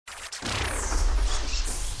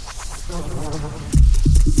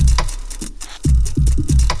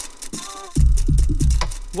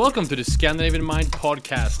Welcome to the Scandinavian Mind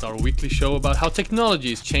podcast, our weekly show about how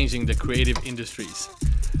technology is changing the creative industries.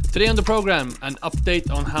 Today on the program, an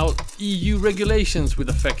update on how EU regulations will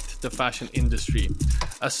affect the fashion industry.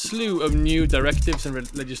 A slew of new directives and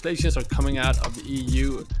legislations are coming out of the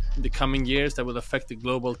EU in the coming years that will affect the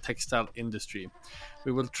global textile industry.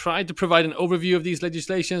 We will try to provide an overview of these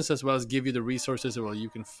legislations as well as give you the resources where you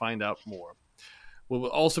can find out more. We will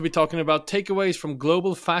also be talking about takeaways from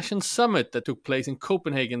Global Fashion Summit that took place in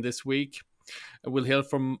Copenhagen this week. We'll hear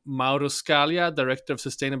from Mauro Scaglia, Director of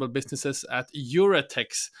Sustainable Businesses at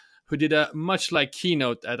Euratex, who did a much-like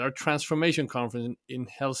keynote at our transformation conference in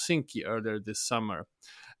Helsinki earlier this summer.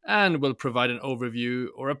 And we'll provide an overview,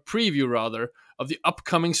 or a preview rather, of the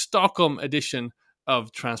upcoming Stockholm edition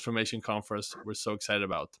of Transformation Conference we're so excited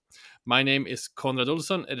about. My name is Konrad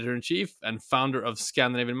Olsson, Editor-in-Chief and founder of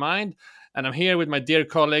Scandinavian Mind, and I'm here with my dear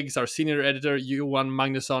colleagues, our senior editor, Johan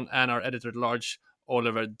Magnusson, and our editor-at-large,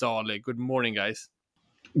 Oliver Dahle. Good morning, guys.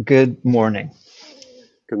 Good morning.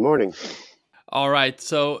 Good morning. All right,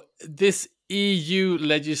 so this EU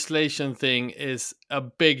legislation thing is a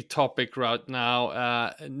big topic right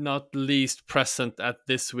now, not least present at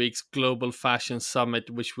this week's Global Fashion Summit,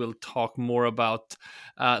 which we'll talk more about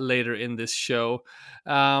later in this show.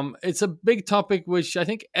 It's a big topic which I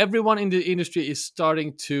think everyone in the industry is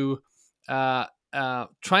starting to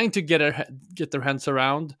trying to get their hands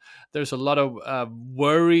around. There's a lot of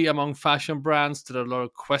worry among fashion brands. There are a lot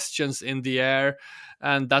of questions in the air,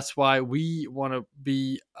 and that's why we want to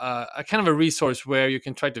be a kind of a resource where you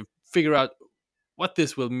can try to figure out what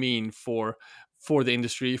this will mean for the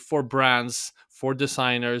industry, for brands, for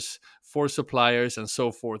designers, for suppliers, and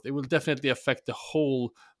so forth. It will definitely affect the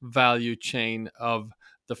whole value chain of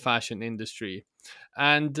the fashion industry.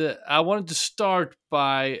 And I wanted to start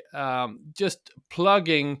by just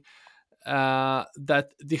plugging that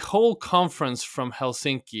the whole conference from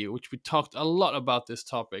Helsinki, which we talked a lot about this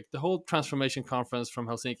topic, the whole transformation conference from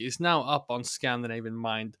Helsinki is now up on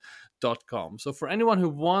ScandinavianMind.com. So for anyone who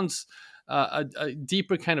wants a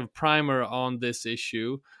deeper kind of primer on this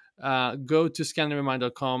issue, go to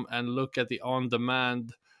ScandinavianMind.com and look at the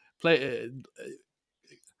on-demand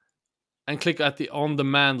and click at the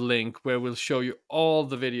on-demand link where we'll show you all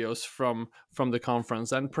the videos from the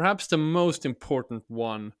conference. And perhaps the most important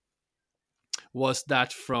one was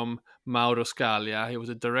that from Mauro Scaglia.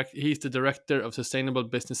 He's the Director of Sustainable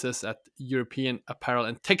Businesses at European Apparel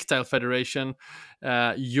and Textile Federation,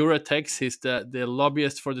 Euratex. He's the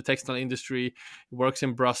lobbyist for the textile industry. He works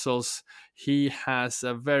in Brussels. He has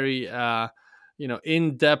a very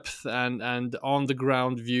in-depth and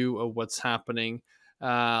on-the-ground view of what's happening.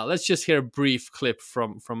 Let's just hear a brief clip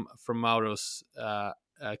from Mauro's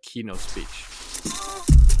keynote speech.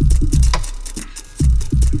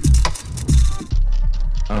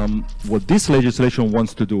 What this legislation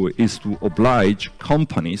wants to do is to oblige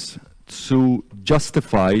companies to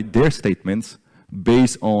justify their statements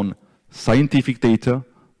based on scientific data,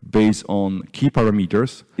 based on key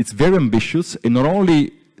parameters. It's very ambitious. It not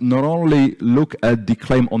only look at the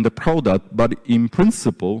claim on the product, but in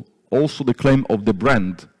principle, also the claim of the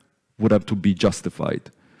brand would have to be justified.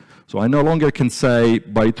 So I no longer can say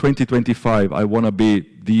by 2025 I want to be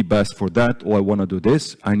the best for that, or I want to do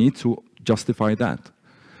this. I need to justify that,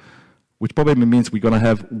 which probably means we're going to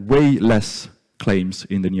have way less claims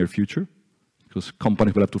in the near future because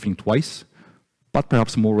companies will have to think twice, but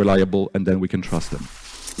perhaps more reliable, and then we can trust them.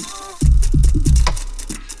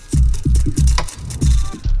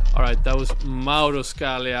 All right, that was Mauro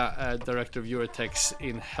Scaglia, Director of Euratex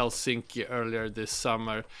in Helsinki earlier this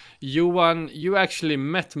summer. Johan, you actually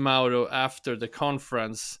met Mauro after the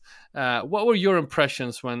conference. What were your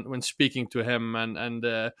impressions when speaking to him, and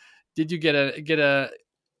did you get a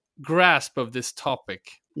grasp of this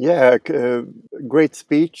topic? Yeah, great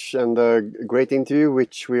speech and a great interview,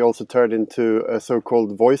 which we also turned into a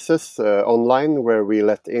so-called Voices online, where we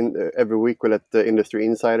every week we let the industry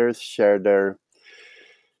insiders share their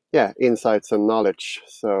insights and knowledge.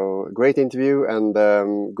 So great interview, and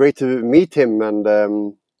great to meet him, and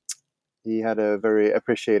he had a very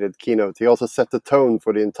appreciated keynote. He also set the tone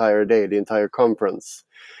for the entire day, the entire conference.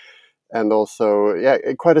 And also,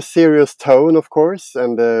 quite a serious tone, of course.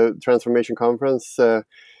 And the Transformation Conference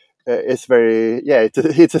is very,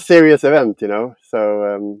 it's a serious event, you know.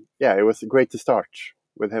 So, it was great to start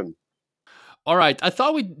with him. All right, I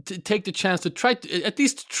thought we'd take the chance to at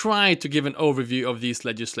least try to give an overview of these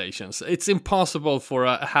legislations. It's impossible for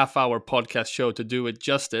a half-hour podcast show to do it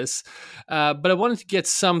justice, but I wanted to get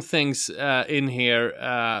some things in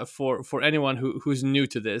here for anyone who's new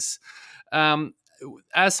to this.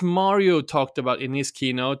 as Mario talked about in his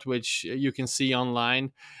keynote, which you can see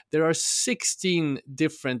online, there are 16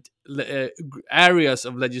 different areas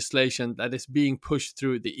of legislation that is being pushed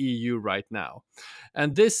through the EU right now.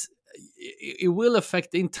 And this, it will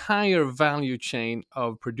affect the entire value chain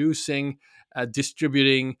of producing,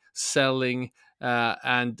 distributing, selling,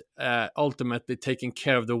 and ultimately taking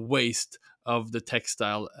care of the waste of the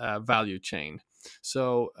textile value chain.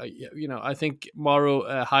 So, I think Mauro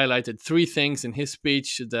highlighted three things in his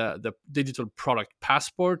speech: the digital product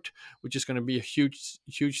passport, which is going to be a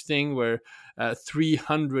huge thing, where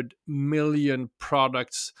 300 million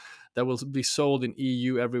products that will be sold in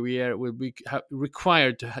EU every year will be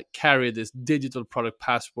required to carry this digital product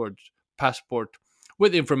passport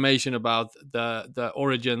with information about the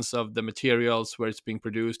origins of the materials, where it's being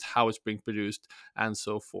produced, how it's being produced, and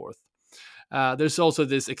so forth. There's also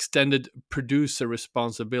this extended producer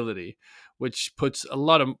responsibility, which puts a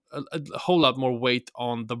whole lot more weight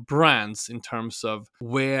on the brands in terms of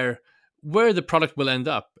where the product will end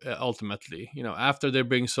up ultimately. After they're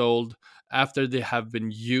being sold, after they have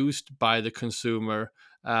been used by the consumer,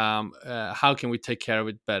 how can we take care of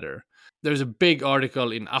it better? There's a big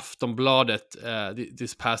article in Aftonbladet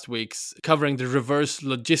this past weeks covering the reverse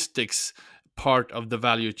logistics part of the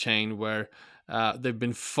value chain, where they've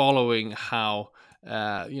been following how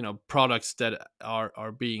products that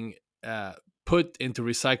are being put into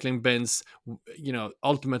recycling bins,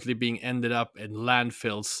 ultimately being ended up in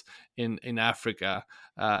landfills in Africa.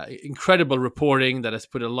 Incredible reporting that has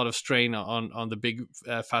put a lot of strain on the big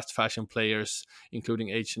fast fashion players, including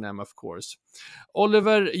H&M, of course.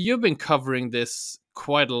 Oliver, you've been covering this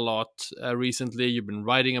quite a lot recently. You've been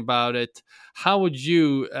writing about it. How would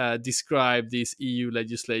you describe these EU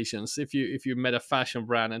legislations if you met a fashion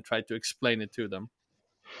brand and tried to explain it to them?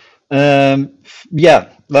 Yeah,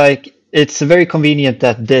 like it's very convenient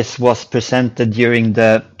that this was presented during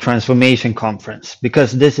the transformation conference,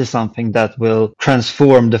 because this is something that will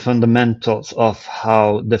transform the fundamentals of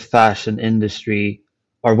how the fashion industry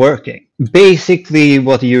are working. Basically,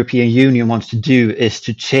 what the European Union wants to do is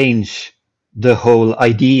to change the whole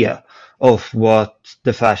idea of what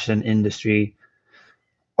the fashion industry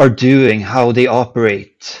are doing, how they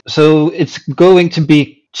operate. So it's going to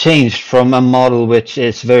be changed from a model which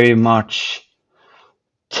is very much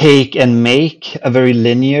take and make, a very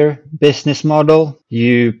linear business model.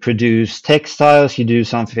 You produce textiles, you do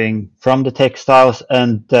something from the textiles,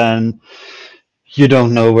 and then you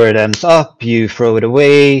don't know where it ends up. You throw it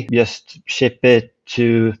away, just ship it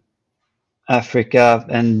to Africa,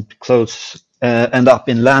 and clothes end up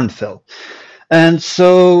in landfill. And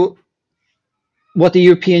so what the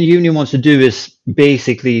European Union wants to do is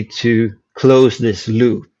basically to close this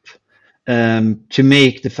loop, to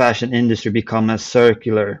make the fashion industry become a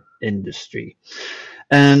circular industry.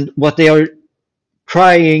 And what they are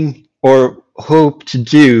trying or hope to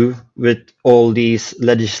do with all these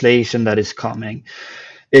legislation that is coming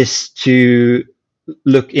is to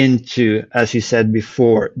look into, as you said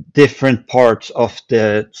before, different parts of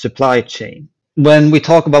the supply chain. When we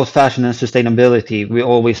talk about fashion and sustainability, we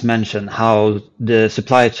always mention how the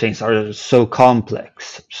supply chains are so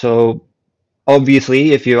complex. So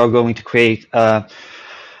obviously, if you are going to create a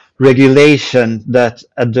regulation that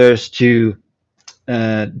adheres to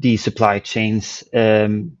these supply chains,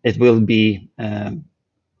 it will be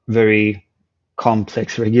very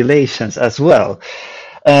complex regulations as well.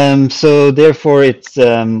 So therefore, it's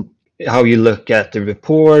how you look at the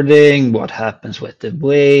reporting, what happens with the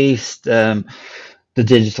waste, the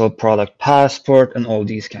digital product passport, and all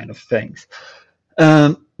these kind of things.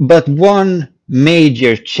 But one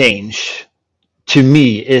major change to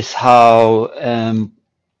me is how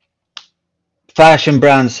fashion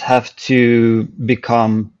brands have to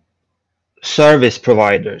become service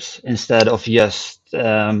providers instead of just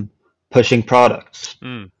pushing products.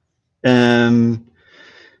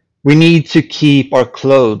 We need to keep our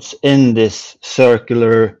clothes in this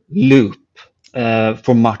circular loop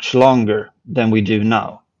for much longer than we do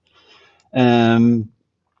now.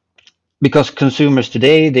 Because consumers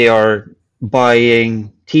today, they are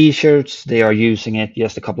buying t-shirts, they are using it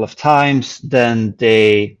just a couple of times, then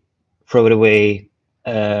they throw it away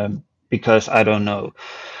because, I don't know,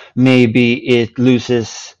 maybe it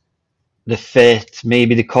loses the fit,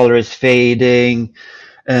 maybe the color is fading,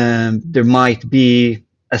 there might be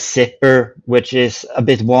a zipper which is a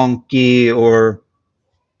bit wonky, or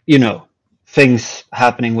things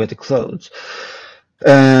happening with the clothes.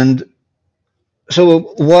 And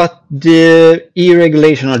so what the EU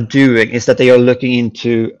regulation are doing is that they are looking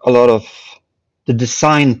into a lot of the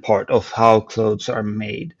design part of how clothes are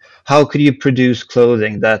made. How could you produce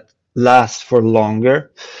clothing that lasts for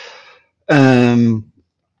longer?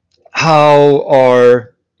 how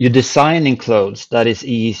are you designing clothes that is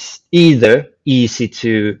either easy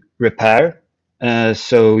to repair,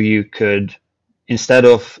 so you could, instead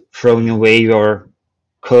of throwing away your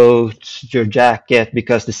coat, your jacket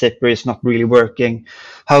because the zipper is not really working,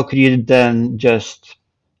 how could you then just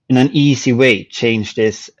in an easy way change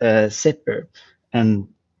this zipper and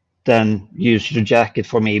then use your jacket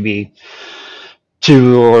for maybe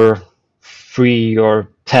 2 or 3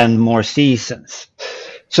 or 10 more seasons?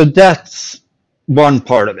 So that's one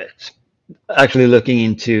part of it, actually looking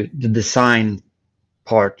into the design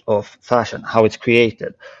part of fashion, how it's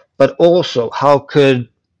created, but also how could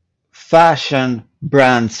fashion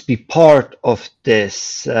brands be part of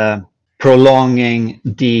this prolonging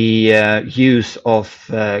the use of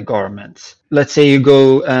garments. Let's say you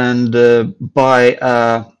go and buy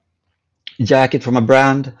a jacket from a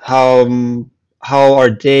brand. How are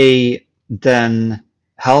they then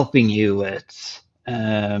helping you with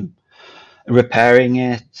repairing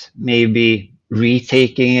it, maybe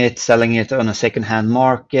retaking it, selling it on a secondhand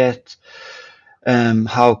market?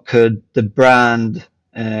 How could the brand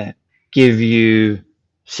give you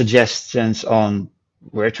suggestions on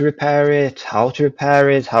where to repair it, how to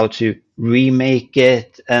remake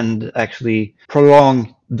it, and actually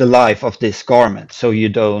prolong the life of this garment so you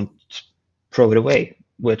don't throw it away,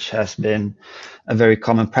 which has been a very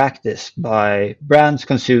common practice by brands,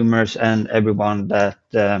 consumers, and everyone that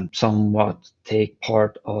somewhat take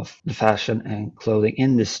part of the fashion and clothing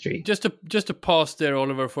industry. Just to pause there,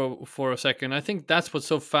 Oliver, for a second. I think that's what's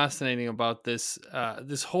so fascinating about this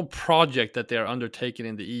this whole project that they are undertaking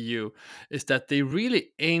in the EU, is that they really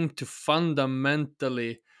aim to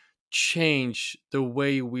fundamentally change the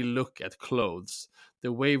way we look at clothes,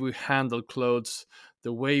 the way we handle clothes,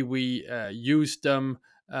 the way we use them,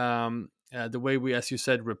 the way we, as you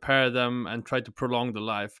said, repair them and try to prolong the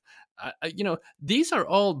life. These are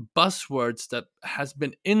all buzzwords that has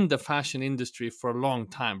been in the fashion industry for a long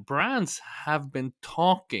time. Brands have been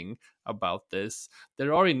talking about this.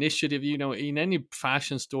 There are initiatives, in any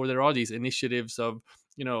fashion store, there are these initiatives of,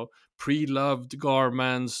 pre-loved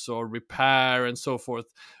garments or repair and so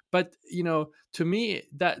forth. But, to me,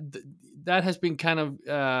 that has been kind of,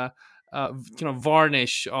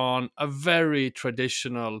 varnish on a very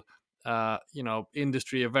traditional,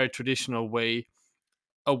 industry, a very traditional way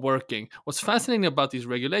of working. What's fascinating about these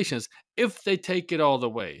regulations, if they take it all the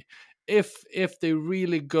way, if they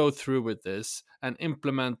really go through with this and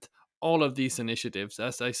implement all of these initiatives,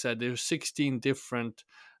 as I said, there's 16 different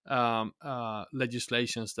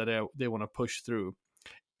legislations that they want to push through.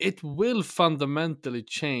 It will fundamentally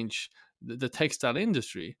change the textile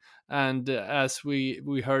industry. And as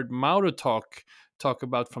we heard Mauro talk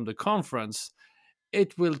about from the conference,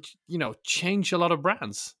 it will change a lot of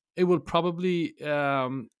brands. It will probably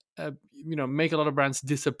make a lot of brands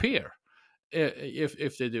disappear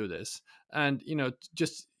if they do this. And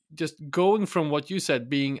just going from what you said,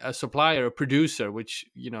 being a supplier, a producer, which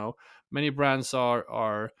many brands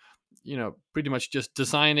are pretty much just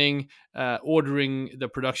designing, ordering the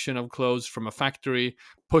production of clothes from a factory,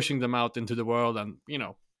 pushing them out into the world, and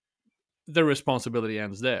their responsibility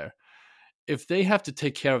ends there. If they have to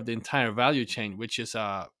take care of the entire value chain, which is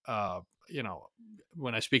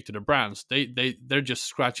when I speak to the brands, they're just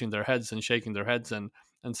scratching their heads and shaking their heads and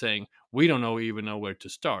saying, we don't even know where to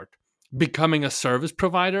start. Becoming a service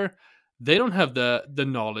provider, they don't have the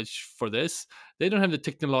knowledge for this. They don't have the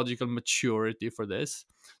technological maturity for this.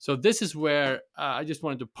 So this is where I just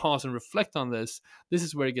wanted to pause and reflect on this. This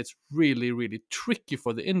is where it gets really, really tricky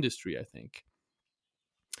for the industry, I think.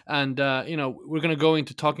 And we're going to go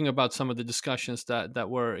into talking about some of the discussions that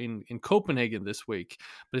were in Copenhagen this week.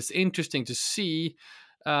 But it's interesting to see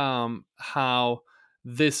how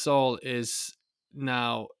this all is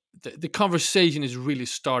now. The conversation is really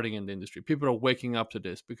starting in the industry. People are waking up to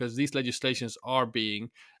this because these legislations are being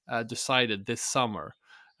decided this summer.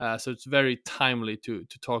 So it's very timely to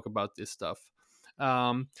talk about this stuff.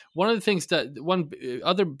 One of the things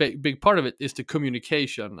other big part of it is the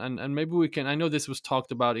communication, and maybe we can. I know this was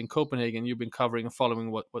talked about in Copenhagen. You've been covering and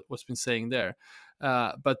following what's been saying there,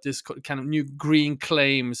 but this kind of new green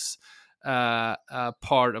claims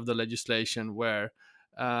part of the legislation where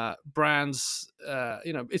brands,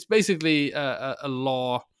 it's basically a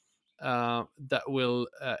law that will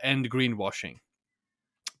end greenwashing.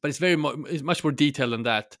 But it's much more detailed than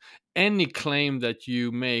that. Any claim that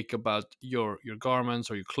you make about your garments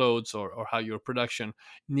or your clothes or how your production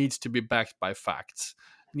needs to be backed by facts,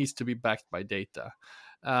 needs to be backed by data.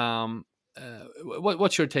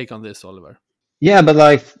 What's your take on this, Oliver? Yeah, but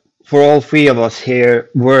like for all three of us here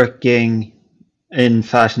working in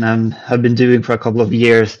fashion and have been doing for a couple of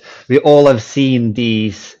years, we all have seen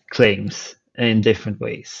these claims in different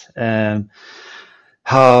ways.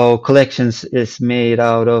 How collections is made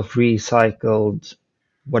out of recycled,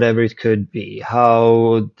 whatever it could be,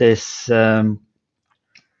 how this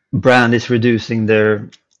brand is reducing their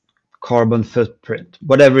carbon footprint,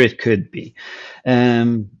 whatever it could be.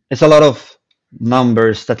 It's a lot of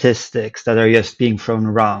numbers, statistics that are just being thrown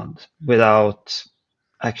around without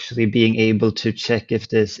actually being able to check if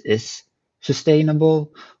this is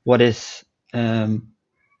sustainable. What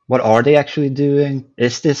are they actually doing?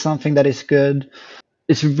 Is this something that is good?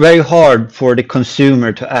 It's very hard for the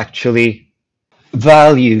consumer to actually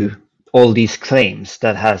value all these claims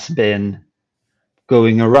that has been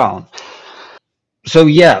going around. So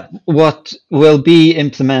yeah, what will be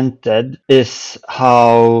implemented is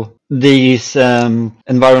how these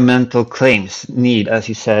environmental claims need, as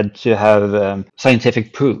you said, to have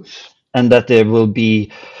scientific proof, and that there will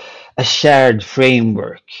be a shared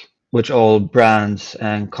framework which all brands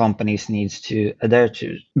and companies needs to adhere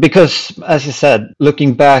to. Because, as you said,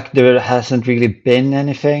 looking back, there hasn't really been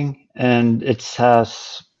anything, and it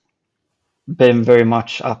has been very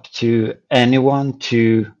much up to anyone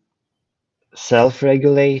to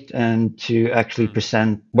self-regulate and to actually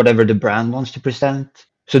present whatever the brand wants to present.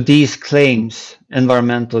 So these claims,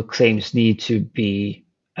 environmental claims, need to be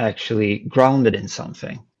actually grounded in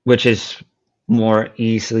something, which is more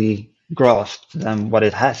easily grasped than what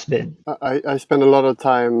it has been. I spend a lot of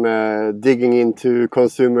time digging into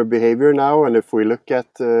consumer behavior now, and if we look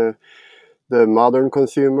at the modern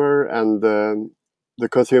consumer and the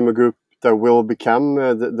consumer group that will become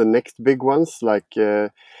the next big ones, like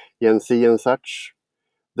Gen Z and such,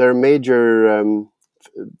 their major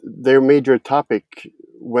topic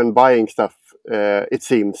when buying stuff, it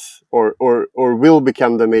seems, or will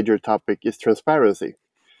become the major topic, is transparency.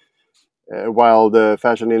 While the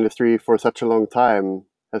fashion industry for such a long time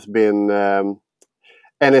has been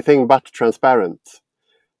anything but transparent.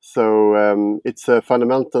 So it's a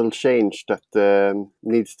fundamental change that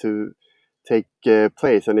needs to take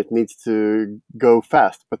place, and it needs to go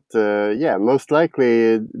fast. But yeah, most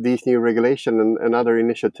likely these new regulation and other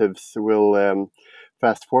initiatives will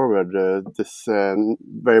fast forward this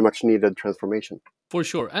very much needed transformation. For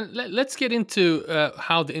sure. And let's get into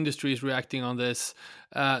how the industry is reacting on this.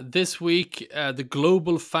 This week, the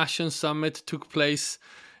Global Fashion Summit took place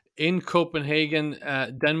in Copenhagen,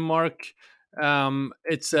 Denmark.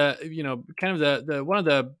 It's kind of the one of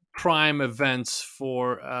the prime events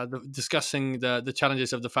for discussing the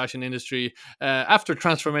challenges of the fashion industry after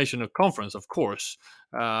Transformation Conference, of course.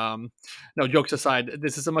 No, jokes aside,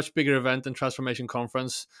 this is a much bigger event than Transformation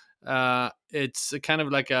Conference. It's kind of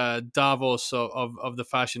like a Davos of the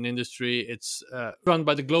fashion industry. It's run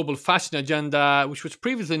by the Global Fashion Agenda, which was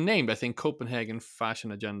previously named, I think, Copenhagen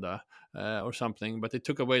Fashion Agenda or something, but they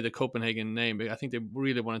took away the Copenhagen name. I think they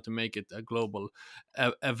really wanted to make it a global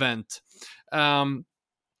event.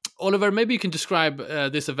 Oliver, maybe you can describe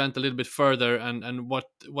this event a little bit further and what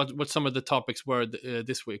some of the topics were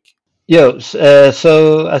this week. Yeah,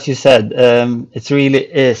 so as you said, it really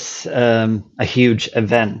is a huge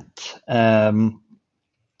event.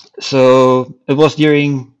 So it was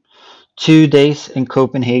during 2 days in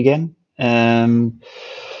Copenhagen,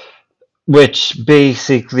 which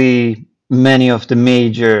basically many of the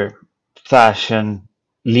major fashion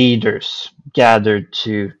leaders gathered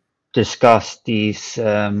to discuss these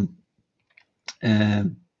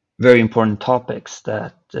very important topics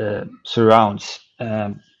that surrounds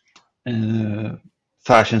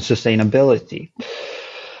fashion sustainability.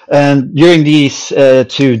 And during these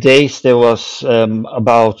 2 days, there was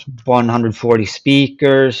about 140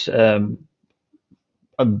 speakers,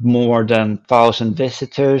 more than 1,000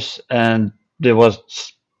 visitors, and there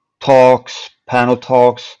was talks, panel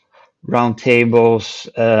talks, round tables,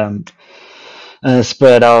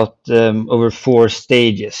 spread out over 4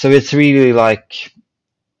 stages. So it's really like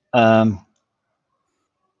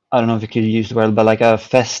I don't know if you could use the word, but like a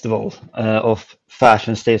festival of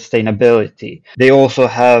fashion sustainability. They also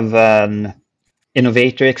have an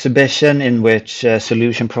innovator exhibition in which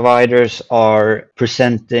solution providers are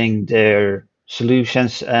presenting their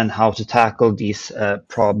solutions and how to tackle these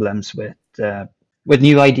problems with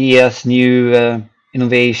new ideas, new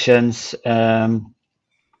innovations.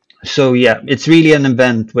 So yeah, it's really an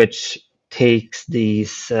event which takes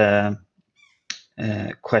these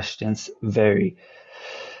questions very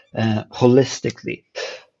holistically.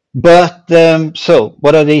 But so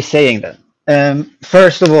what are they saying then?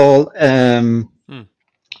 First of all, the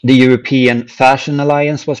European Fashion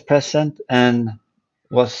Alliance was present and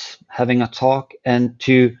was having a talk, and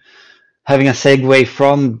to having a segue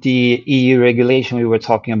from the EU regulation we were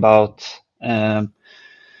talking about, the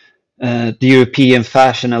European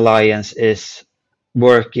Fashion Alliance is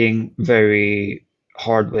working very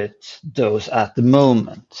hard with those at the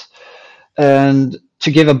moment. And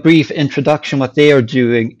to give a brief introduction, what they are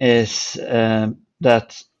doing is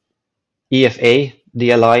that EFA,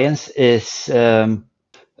 the alliance, is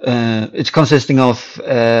it's consisting of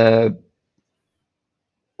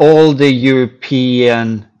all the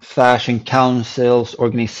European fashion councils,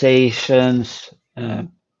 organizations.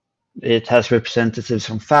 It has representatives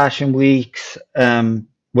from fashion weeks,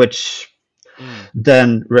 which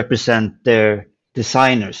then represent their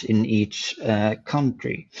designers in each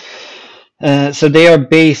country. So they are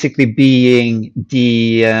basically being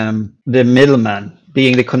the middleman,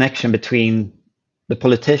 being the connection between the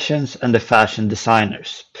politicians and the fashion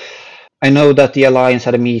designers. I know that the Alliance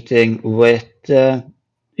had a meeting with the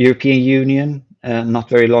European Union not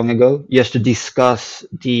very long ago, just to discuss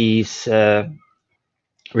these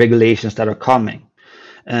regulations that are coming.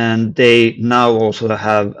 And they now also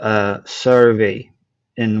have a survey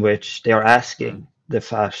in which they are asking the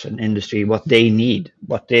fashion industry what they need,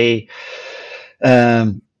 what they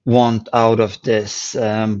want out of this,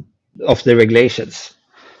 of the regulations.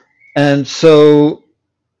 And so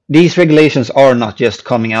these regulations are not just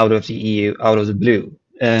coming out of the EU, out of the blue.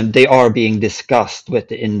 They are being discussed with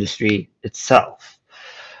the industry itself.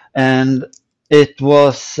 And it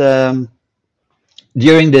was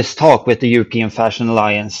during this talk with the European Fashion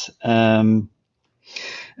Alliance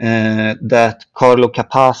that Carlo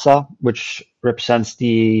Capasa, which represents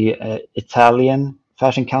the Italian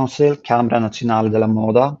Fashion Council, Camera Nazionale della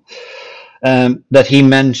Moda, that he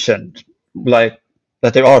mentioned, like,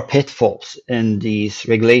 that there are pitfalls in these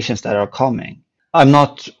regulations that are coming. I'm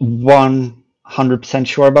not 100%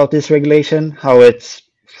 sure about this regulation, how it's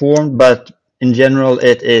formed, but in general,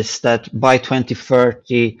 it is that by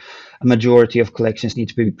 2030, a majority of collections need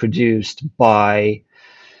to be produced by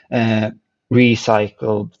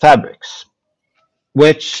recycled fabrics,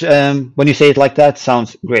 which, when you say it like that,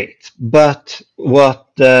 sounds great. But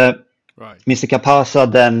what Mr. Capasa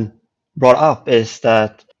then brought up is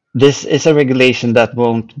that this is a regulation that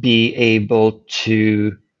won't be able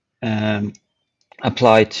to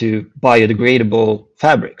apply to biodegradable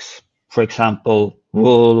fabrics. For example,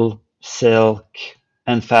 wool, silk,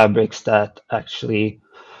 and fabrics that actually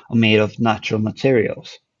are made of natural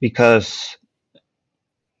materials, because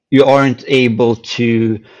you aren't able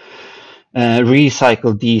to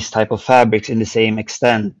recycle these type of fabrics in the same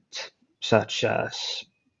extent, such as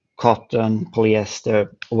cotton, polyester,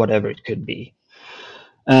 or whatever it could be.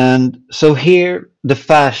 And so here, the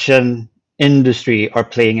fashion industry are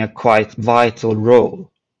playing a quite vital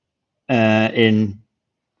role in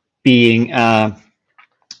being a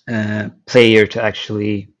player to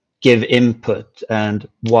actually give input and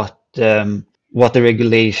what the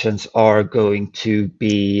regulations are going to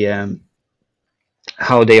be,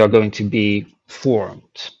 how they are going to be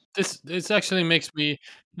formed. This actually makes me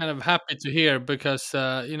kind of happy to hear, because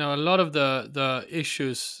a lot of the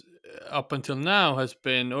issues up until now has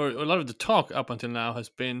been, or a lot of the talk up until now has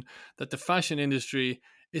been, that the fashion industry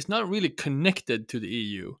is not really connected to the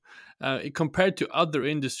EU. Compared to other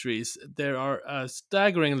industries, there are a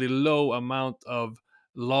staggeringly low amount of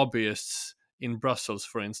lobbyists in Brussels,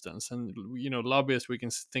 for instance. And lobbyists, we can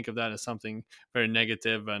think of that as something very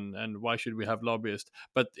negative, and why should we have lobbyists?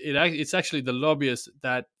 But it's actually the lobbyists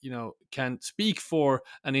that can speak for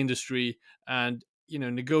an industry and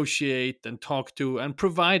negotiate and talk to and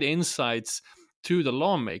provide insights to the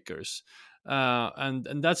lawmakers.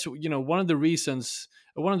 And that's one of the reasons,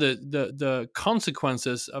 one of the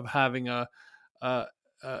consequences of having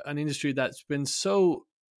an industry that's been so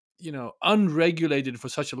unregulated for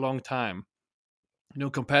such a long time,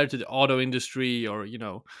 compared to the auto industry or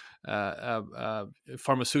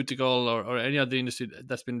pharmaceutical or any other industry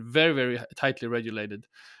that's been very, very tightly regulated.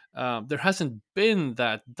 There hasn't been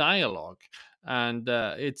that dialogue, and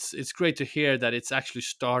it's great to hear that it's actually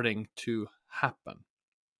starting to happen.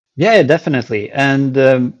 Yeah, definitely. And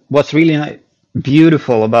what's really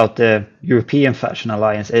beautiful about the European Fashion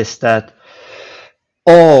Alliance is that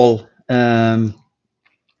all,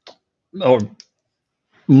 or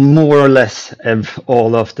more or less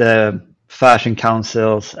all of the fashion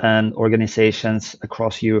councils and organizations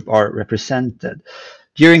across Europe are represented.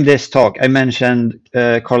 During this talk, I mentioned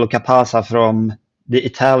Carlo Capasa from the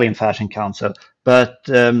Italian Fashion Council, but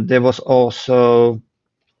there was also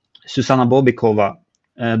Susanna Bobikova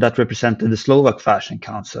that represented the Slovak Fashion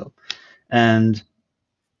Council. And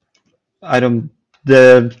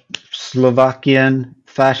the Slovakian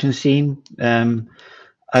fashion scene,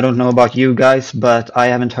 I don't know about you guys, but I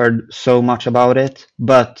haven't heard so much about it.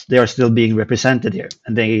 But they are still being represented here,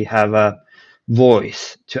 and they have a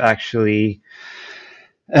voice to actually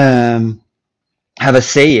have a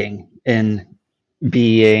saying in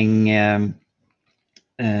being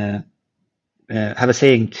have a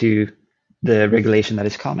saying to the regulation that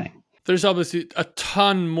is coming. There's obviously a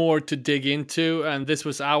ton more to dig into, and this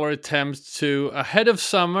was our attempt to, ahead of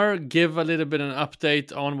summer, give a little bit of an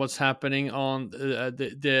update on what's happening on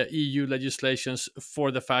the EU legislations for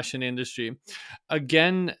the fashion industry.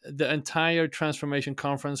 Again, the entire transformation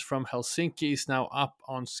conference from Helsinki is now up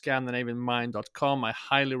on scandinavianmind.com. I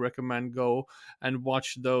highly recommend go and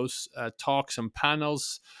watch those talks and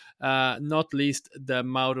panels. Not least the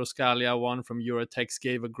Mauro Scalia one from Eurotex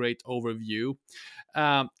gave a great overview.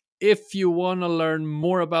 If you want to learn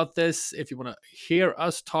more about this, if you want to hear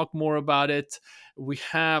us talk more about it, we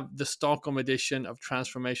have the Stockholm edition of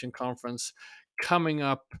Transformation Conference coming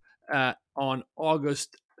up on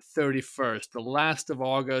August 31st, the last of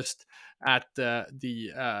August, at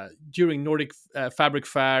during Nordic Fabric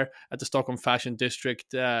Fair at the Stockholm Fashion District.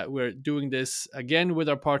 We're doing this again with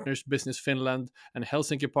our partners Business Finland and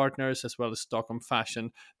Helsinki partners, as well as Stockholm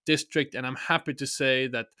Fashion District. And I'm happy to say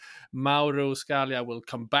that Mauro Scalia will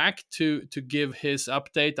come back to give his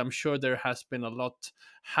update. I'm sure there has been a lot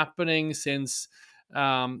happening since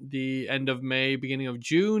the end of May, beginning of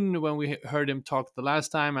June, when we heard him talk the last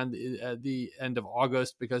time, and the end of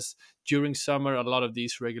August, because during summer a lot of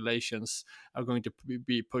these regulations are going to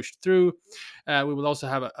be pushed through. We will also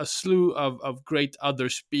have a slew of great other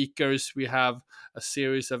speakers. We have a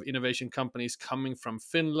series of innovation companies coming from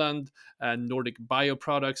Finland, Nordic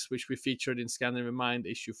Bioproducts, which we featured in Scandinavian Mind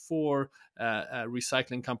issue 4,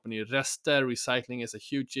 recycling company Rester. Recycling is a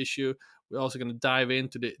huge issue. We're also going to dive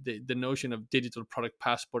into the notion of digital product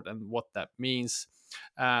passport and what that means.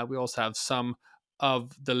 We also have some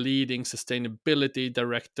of the leading sustainability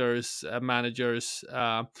directors, managers,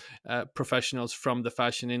 professionals from the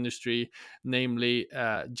fashion industry, namely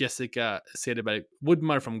Jessica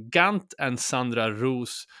Cederberg-Woodmar from Gant and Sandra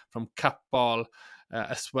Roos from Kappahl,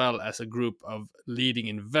 as well as a group of leading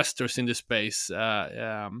investors in the space.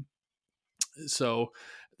 So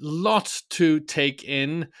lots to take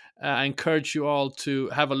in. I encourage you all to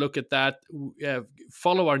have a look at that.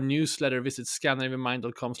 Follow our newsletter. Visit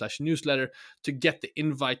scandinavianmind.com/newsletter to get the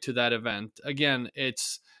invite to that event. Again,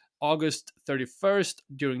 it's August 31st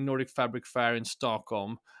during Nordic Fabric Fair in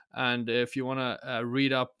Stockholm. And if you want to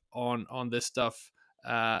read up on this stuff,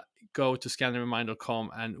 go to scandinavianmind.com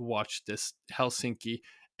and watch this Helsinki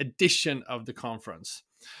edition of the conference.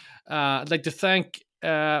 I'd like to thank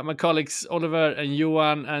my colleagues Oliver and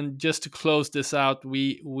Johan, and just to close this out,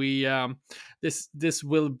 this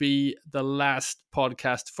will be the last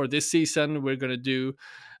podcast for this season. We're going to do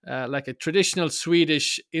like a traditional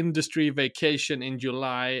Swedish industry vacation in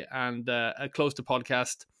July and close the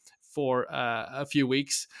podcast for a few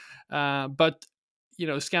weeks. But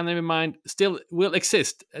Scandinavian Mind still will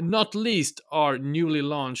exist, not least our newly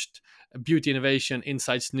launched Beauty Innovation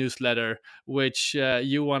Insights newsletter, which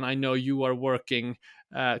Johan, I know you are working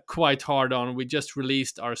quite hard on. We just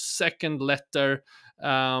released our second letter.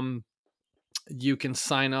 You can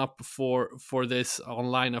sign up for this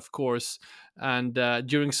online, of course. And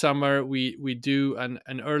during summer, we do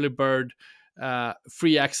an early bird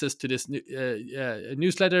free access to this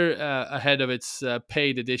newsletter ahead of its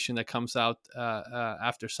paid edition that comes out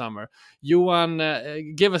after summer. Johan,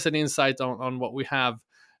 give us an insight on what we have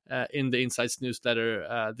in the Insights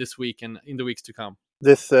newsletter this week and in the weeks to come.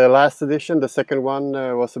 This last edition, the second one,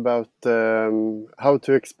 was about how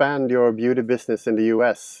to expand your beauty business in the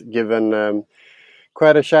US, given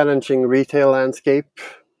quite a challenging retail landscape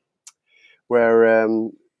where,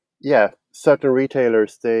 certain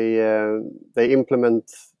retailers, they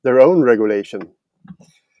implement their own regulation.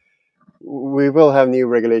 We will have new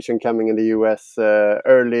regulation coming in the US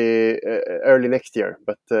early next year,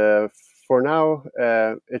 but for now,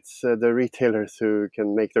 it's the retailers who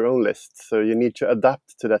can make their own lists. So you need to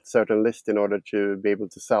adapt to that certain list in order to be able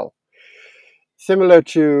to sell. Similar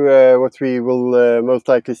to what we will most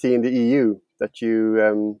likely see in the EU, that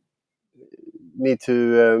you need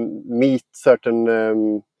to meet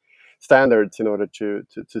certain standards in order to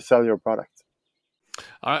sell your product.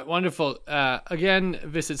 All right, wonderful. Again,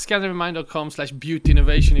 visit scandinavianmind.com/beauty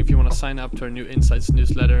innovation if you want to sign up to our new Insights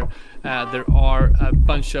newsletter. There are a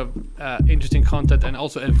bunch of interesting content and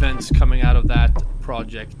also events coming out of that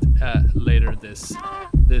project later this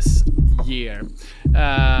year.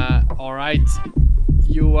 All right,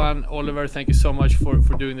 Johan, Oliver, thank you so much for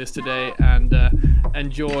doing this today, and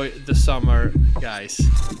enjoy the summer, guys.